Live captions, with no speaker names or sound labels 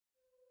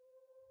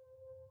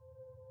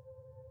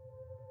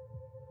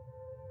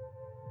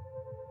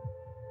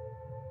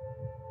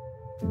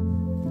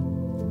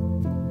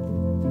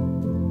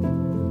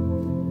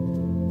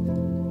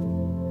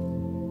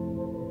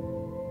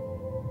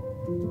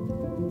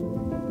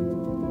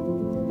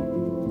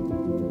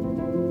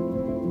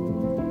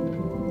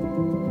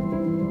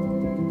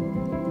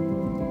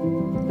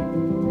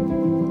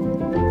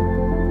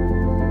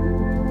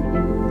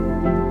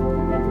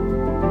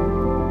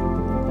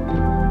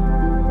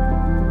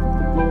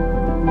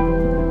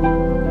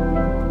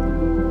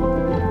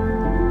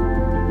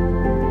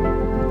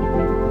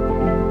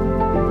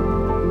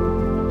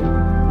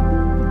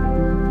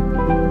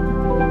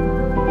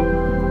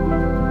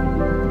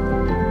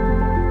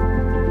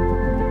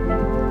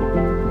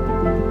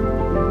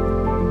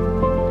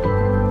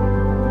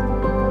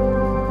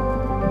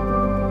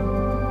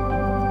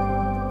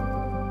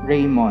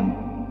Raymund,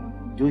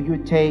 do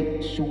you take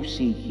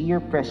Suzy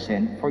here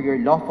present for your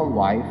lawful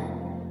wife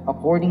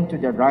according to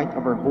the rite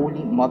of our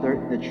Holy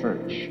Mother, the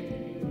Church?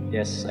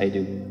 Yes, I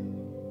do.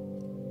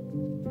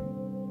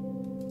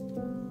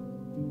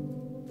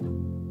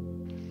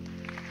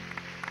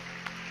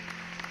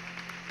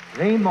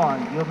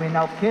 Raymund, you may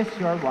now kiss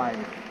your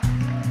wife.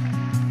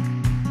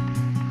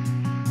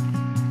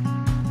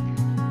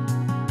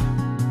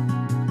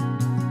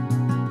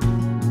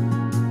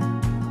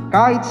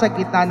 Kahit sa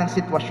gitna ng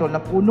sitwasyon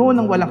na puno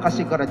ng walang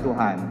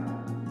kasiguraduhan,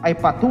 ay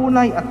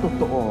patunay at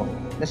totoo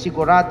na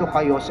sigurado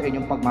kayo sa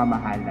inyong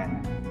pagmamahalan.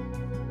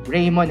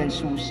 Raymund and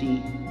Suzy,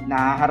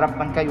 nahaharap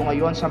man kayo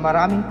ngayon sa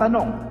maraming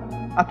tanong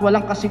at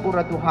walang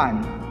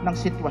kasiguraduhan ng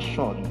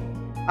sitwasyon.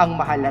 Ang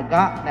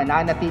mahalaga,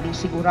 nananatiling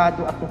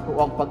sigurado at totoo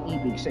ang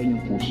pag-ibig sa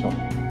inyong puso.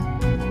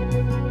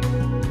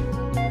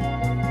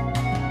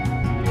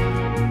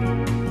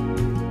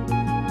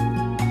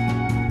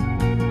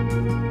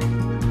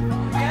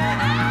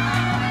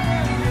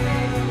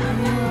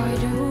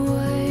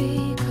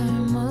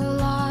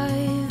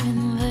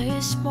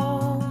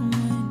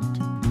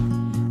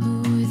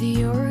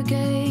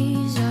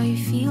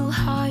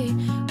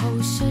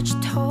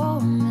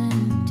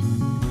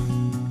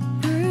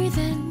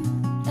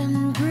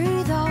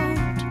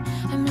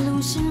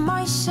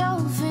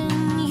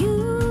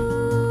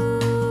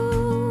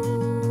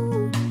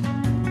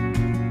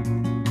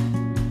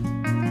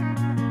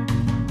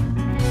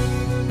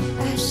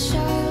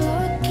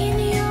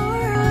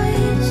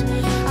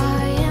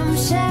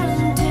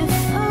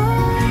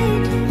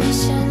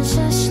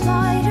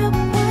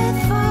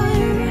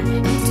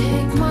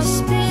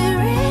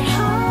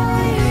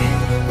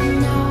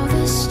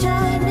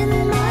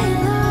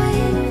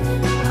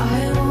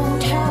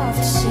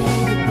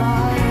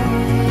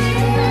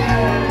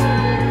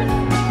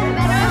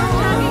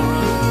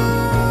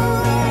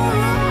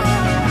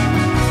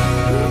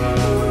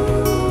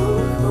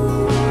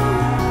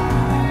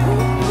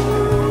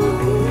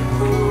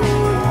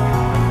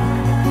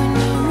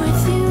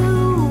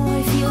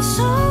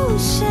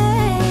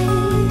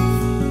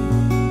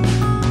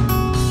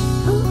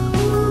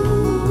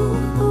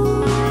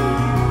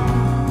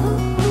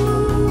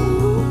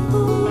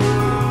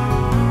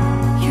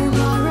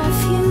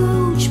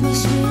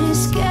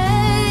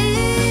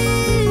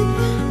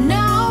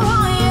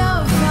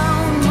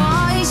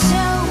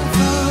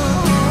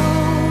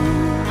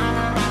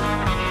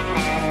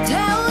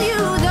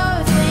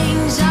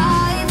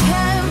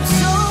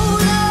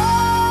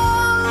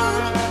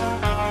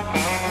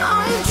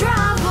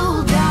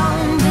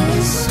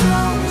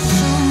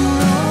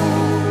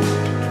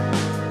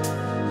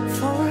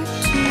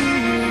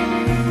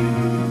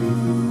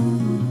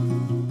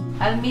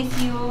 I'll miss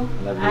you.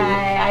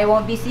 I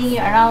won't be seeing you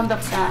around the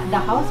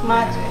house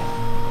much.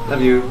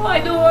 Love you.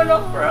 I don't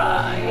wanna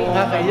cry.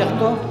 Nakakaiyak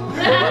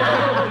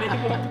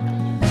to.